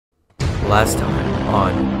Last time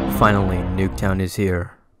on Finally Nuketown is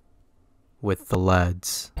here with the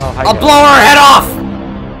lads. Oh, I'll blow her head off!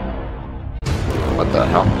 What the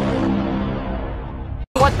hell?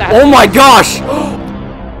 What the hell? Oh my gosh!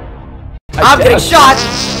 I'm getting shot!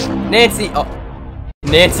 Nancy, oh.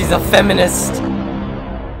 Nancy's a feminist.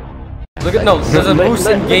 Look at, no, there's a moose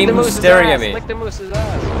in game who's staring at me. Lick the moose's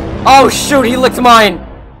ass. Oh shoot, he licked mine!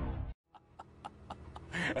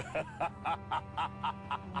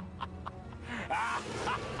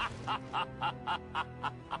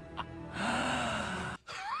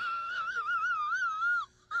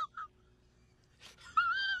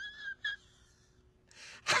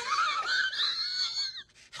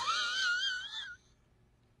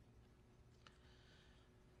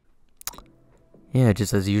 Yeah,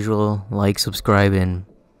 just as usual, like, subscribe, and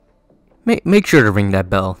make sure to ring that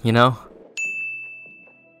bell, you know?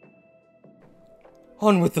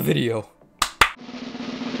 On with the video.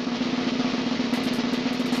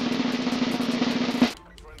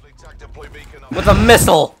 With a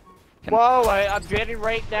missile! Whoa, I'm getting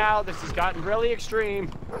right now. This has gotten really extreme.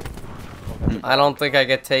 I don't think I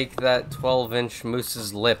could take that 12-inch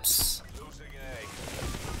moose's lips.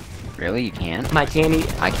 Really? You can't? My candy.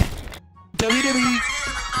 I can. WWE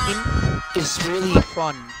is really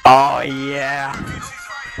fun. Oh yeah!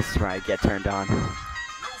 This is where I get turned on.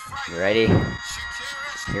 You ready?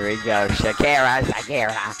 Here we go. Shakira,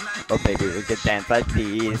 Shakira. Oh baby, we can dance like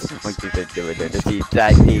this. We can do it in the seats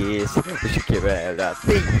like this. Shakira,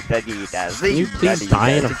 Can you please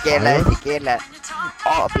die in a fire? Shakira.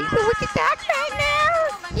 Oh baby, we can dance right now.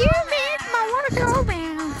 You make my water go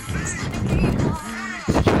round.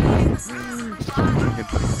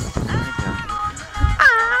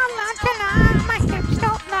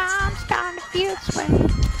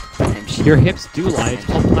 Your hips do lie. It's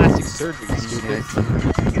called plastic surgery, stupid.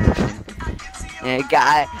 Hey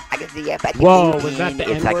guy, I can see your body. Whoa, was that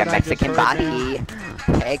the It's like a N-word I just Mexican heard body.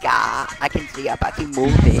 Hey guy, I can see your body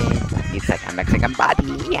moving. It's like a Mexican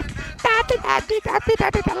body.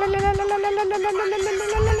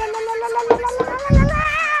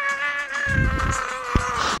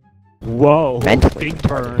 Whoa, Mentally. big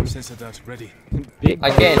burn. I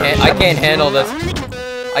can't handle this.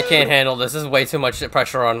 I can't handle this. This is way too much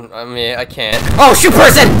pressure on me. I can't. Oh, shoot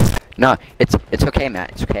person! No, it's okay,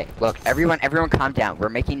 Matt. It's okay. Look, everyone calm down. We're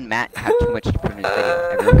making Matt have too much to put in his video.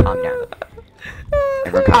 Everyone calm down.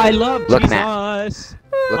 Everyone calm down. I love Look, Jesus. Matt.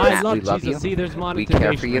 Look, I Matt, love we love Jesus. you. See, there's We monetization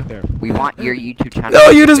care for you. right there. We want your YouTube channel. No,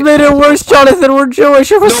 you just made it worse, Jonathan. We're Jewish.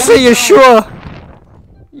 You say Yeshua.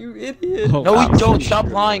 You idiot. Oh, No, we wow. don't. Stop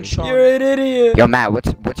lying, Sean. You're an idiot. Yo, Matt,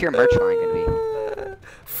 what's your merch line gonna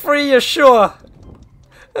Free Yeshua.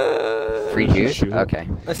 be? Free Jews? Sure. Okay.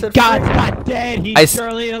 I said God's free. not dead. He's I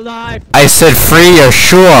surely alive. I said free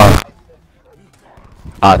Yeshua.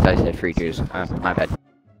 Oh, I thought I said free Jews. My bad.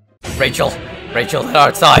 Rachel, head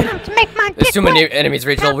outside. There's too many enemies,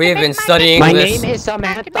 Rachel. We have been studying My this. name is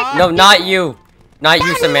Samantha. No, not you. Not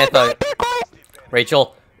you, Samantha.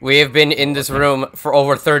 Rachel, we have been in this room for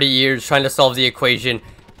over 30 years trying to solve the equation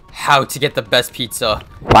how to get the best pizza.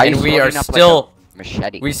 Why And you we are holding up still like a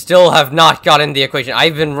machete? we still have not gotten the equation. I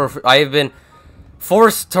have been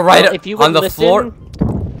forced to write Well, it if you would on the listen floor.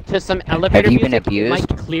 to some elevator you been music, it abused?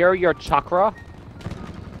 might clear your chakra,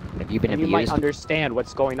 Have you been and you might abused? understand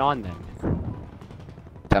what's going on then.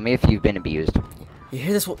 Tell me if you've been abused. You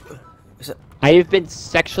hear this? I have been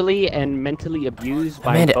sexually and mentally abused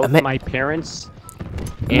by Amanda, both my parents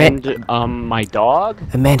and my dog.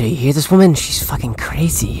 Amanda, you hear this woman? She's fucking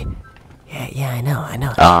crazy. Yeah, I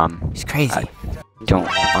know. She's crazy. Don't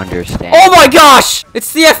understand. Oh my gosh!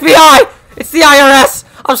 It's the FBI! It's the IRS!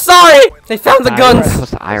 I'm sorry! They found the guns!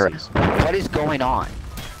 What's the IRS? What is going on?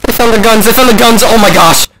 They found the guns! They found the guns! Oh my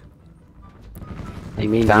gosh! I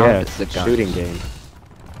mean, found yeah, it's the a guns. shooting game.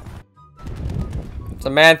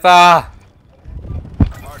 Samantha!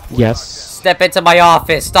 Yes. Step into my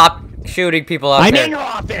office! Stop shooting people out I'm there! in your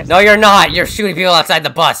office. No, you're not! You're shooting people outside the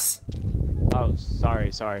bus! Oh,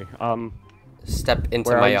 sorry. Step into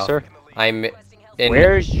Where are my you, office. sir? I'm in,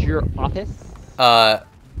 Where's your office? a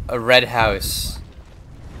red house.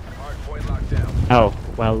 Oh,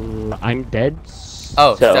 well, I'm dead.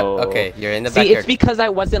 Oh, so... okay, you're in the See, back it's here. because I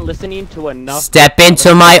wasn't listening to enough. Step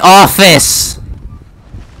into my office!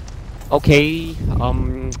 Okay,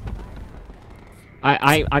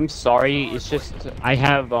 I'm sorry. It's just I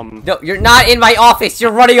have No, you're not in my office!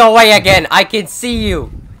 You're running away again! I can see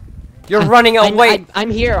you! You're running away!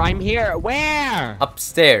 I'm here. Where?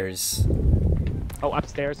 Upstairs. Oh,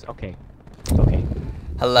 upstairs. Okay. Okay.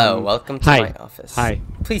 Hello, welcome to hi. my office. Hi.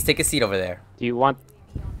 Please take a seat over there. Do you want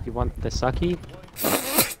the sucky?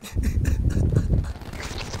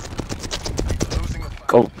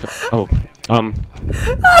 Oh,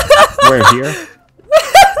 we're here.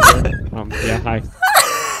 Yeah, hi.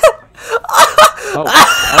 Oh,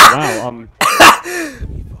 wow.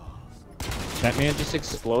 That man just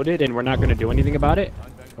exploded, and we're not gonna do anything about it.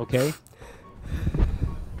 Okay.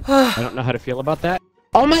 I don't know how to feel about that.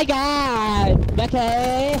 Oh my god!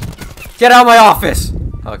 Okay. Get out of my office!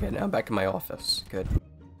 Okay, now I'm back in my office. Good.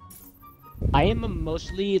 I am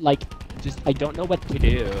emotionally, like, I don't know what to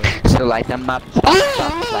do. So light them up.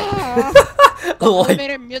 Like,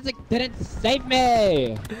 Elevator music didn't save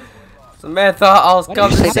me! Samantha, I'll Did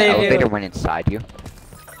come you to say the save elevator you. went inside you?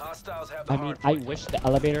 I mean, I wish the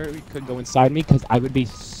elevator could go inside me, because I would be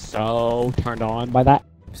so turned on by that.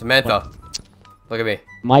 Samantha, look at me.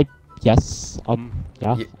 Yes,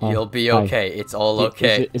 yeah. You'll be hi. okay. It's all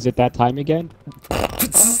okay. Is it that time again?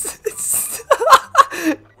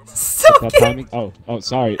 So That timing? Oh,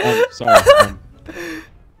 sorry. Sorry.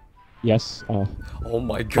 Yes. Oh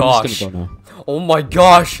my I'm gosh. just gonna go now. Oh my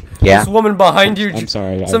gosh. Yeah. This woman behind you. I'm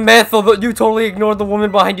sorry. Samantha, you totally ignored the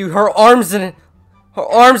woman behind you. Her arms and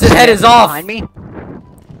head is off. Behind me?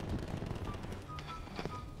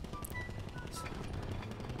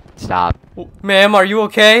 Stop. Ma'am, are you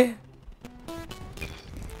okay?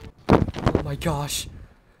 Oh my gosh.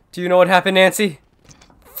 Do you know what happened, Nancy?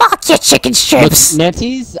 Fuck your chicken strips. Look,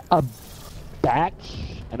 Nancy's a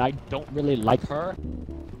batch, and I don't really like her.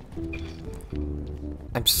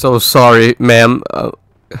 I'm so sorry, ma'am.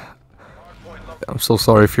 I'm so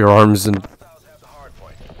sorry for your arms and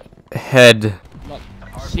head. Look,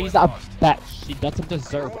 she's a batch. She doesn't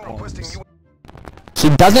deserve arms. She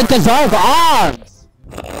doesn't deserve arms!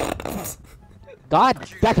 God,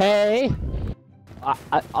 Becky!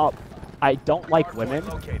 I don't like women.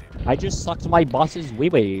 I just sucked my boss's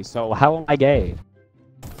wee-wee, so how am I gay?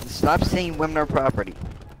 Stop saying women are property.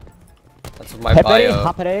 That's my Pepe, bio.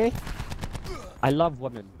 hoppity. I love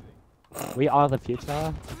women. We are the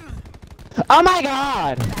future. Oh my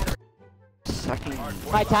god! Sucking.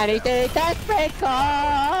 My tiny data sprinkle!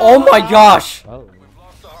 Oh my gosh! Oh.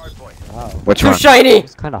 Wow. What's Too wrong? shiny!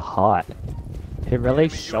 It's kind of hot. It really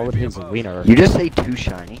showed his wiener. You just say too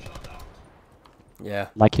shiny. Yeah.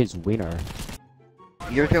 Like his wiener.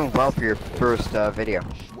 You're doing well for your first video.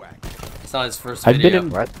 It's not his first I've video. been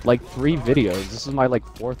in What? like 3 videos. This is my like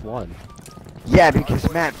 4th one. Yeah,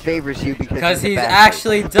 because Matt favors you Because you're he's the bad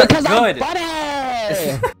actually good. I'm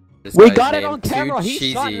funny! This We guy's got it name on too camera. He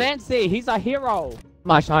cheesy. shot Nancy. He's a hero.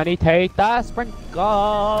 My shiny data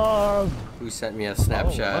sprinkle. Who sent me a Oh,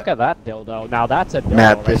 Snapchat? look at that dildo. Now that's a dildo.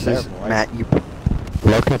 Matt, right this there, is boy. Matt. You.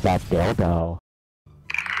 Look at that dildo.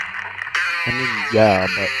 I mean, yeah,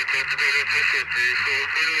 but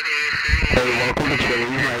Hey, welcome to Chili's.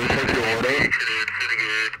 How you take your order?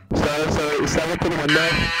 Sir, step up to the window.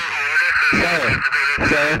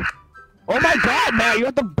 Sir. oh my god, Matt, you're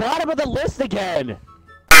at the bottom of the list again.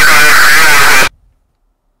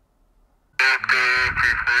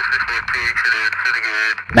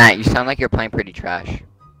 Matt, you sound like you're playing pretty trash.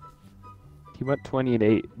 He went 20 and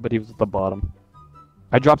 8, but he was at the bottom.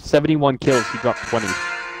 I dropped 71 kills. He dropped 20.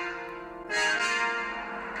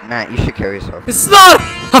 Matt, you should carry yourself. It's not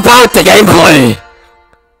about the gameplay!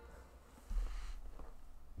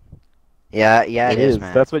 Yeah, it is,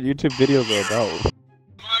 Matt. That's what YouTube videos are about.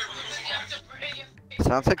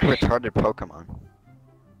 Sounds like a retarded Pokemon.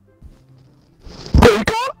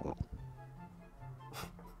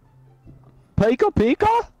 Pika?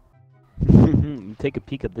 Pika? Take a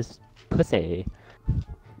peek at this pussy.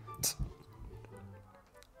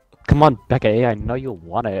 Come on, Becca, I know you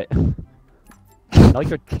want it. I know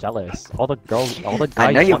you're jealous. All the guys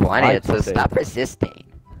I know you want want my it, so pussy. stop resisting.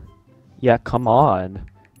 Yeah, come on.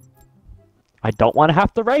 I don't want to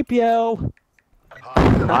have to rape you.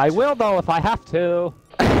 I will though if I have to.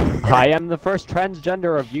 I am the first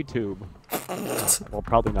transgender of YouTube. Well,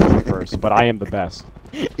 probably not the first, but I am the best.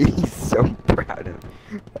 He's so proud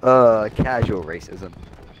of casual racism.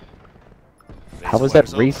 How is that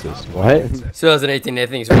racist? What? 2018, I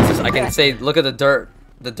think is racist. I can say, look at the dirt.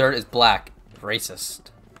 The dirt is black. Racist.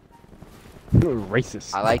 You're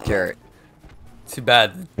racist. I like dirt. Too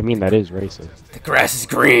bad. I mean, that is racist. The grass is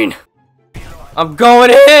green. I'm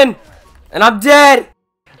going in! And I'm dead!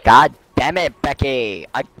 God damn it, Becky!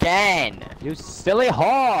 Again! You silly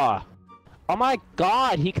whore! Oh my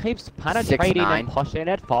god, he keeps penetrating 6'9". and pushing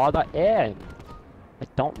it farther in. I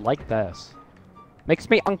don't like this. Makes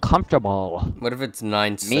me uncomfortable. What if it's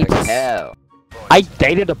 9-6? Me too. I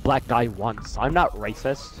dated a black guy once. I'm not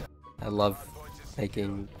racist. I love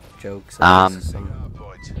making jokes.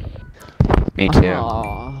 Me too.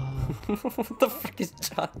 What the frick is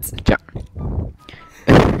Johnson?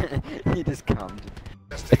 He just cummed.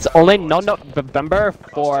 It's only November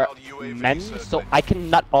for men, so I can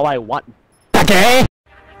nut all I want. Okay?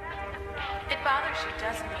 It bothers you,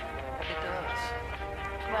 doesn't it? It does.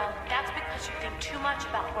 Well, that's because you think too much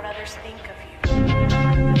about what others think of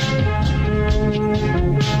you.